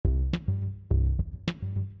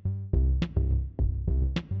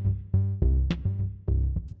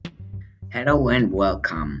Hello and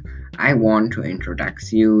welcome. I want to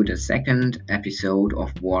introduce you the second episode of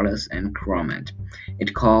Wallace and Gromit.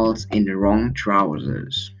 It calls In the Wrong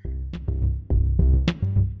Trousers.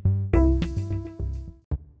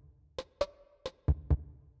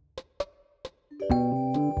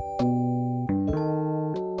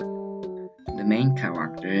 The main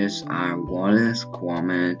characters are Wallace,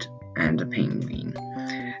 Gromit, and the penguin.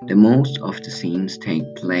 The most of the scenes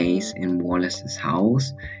take place in Wallace's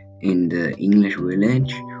house, in the English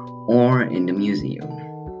village, or in the museum.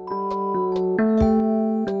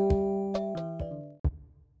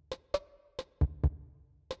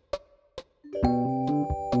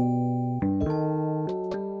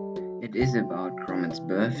 It is about Gromit's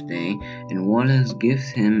birthday, and Wallace gives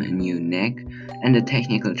him a new neck and a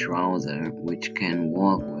technical trouser which can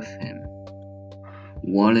walk with him.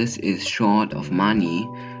 Wallace is short of money,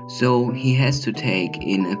 so he has to take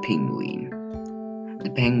in a penguin. The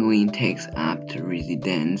penguin takes up the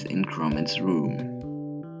residence in Gromit's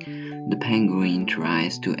room. The penguin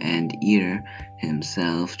tries to endear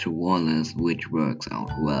himself to Wallace, which works out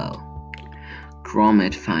well.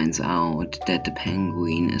 Gromit finds out that the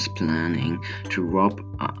penguin is planning to rob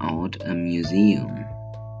out a museum.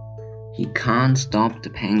 He can't stop the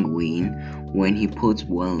penguin when he puts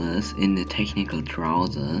Wallace in the technical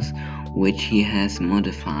trousers, which he has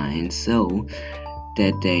modified so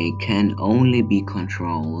that they can only be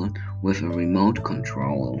controlled with a remote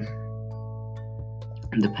control.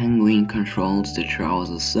 The penguin controls the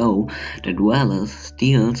trousers so that Wallace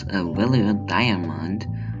steals a valuable diamond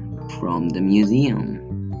from the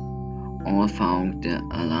museum. Although the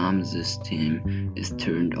alarm system is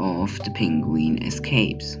turned off, the penguin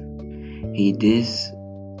escapes. He digs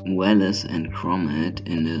Wallace and Gromit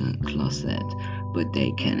in the closet, but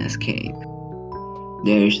they can escape.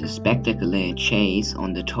 There is a spectacular chase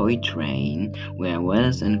on the toy train where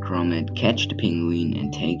Wallace and Gromit catch the penguin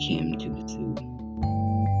and take him to the zoo.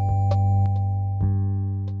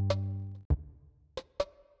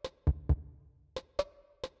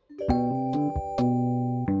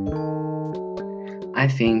 I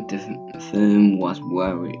think the film was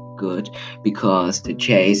very good because the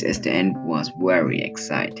chase at the end was very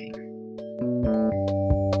exciting.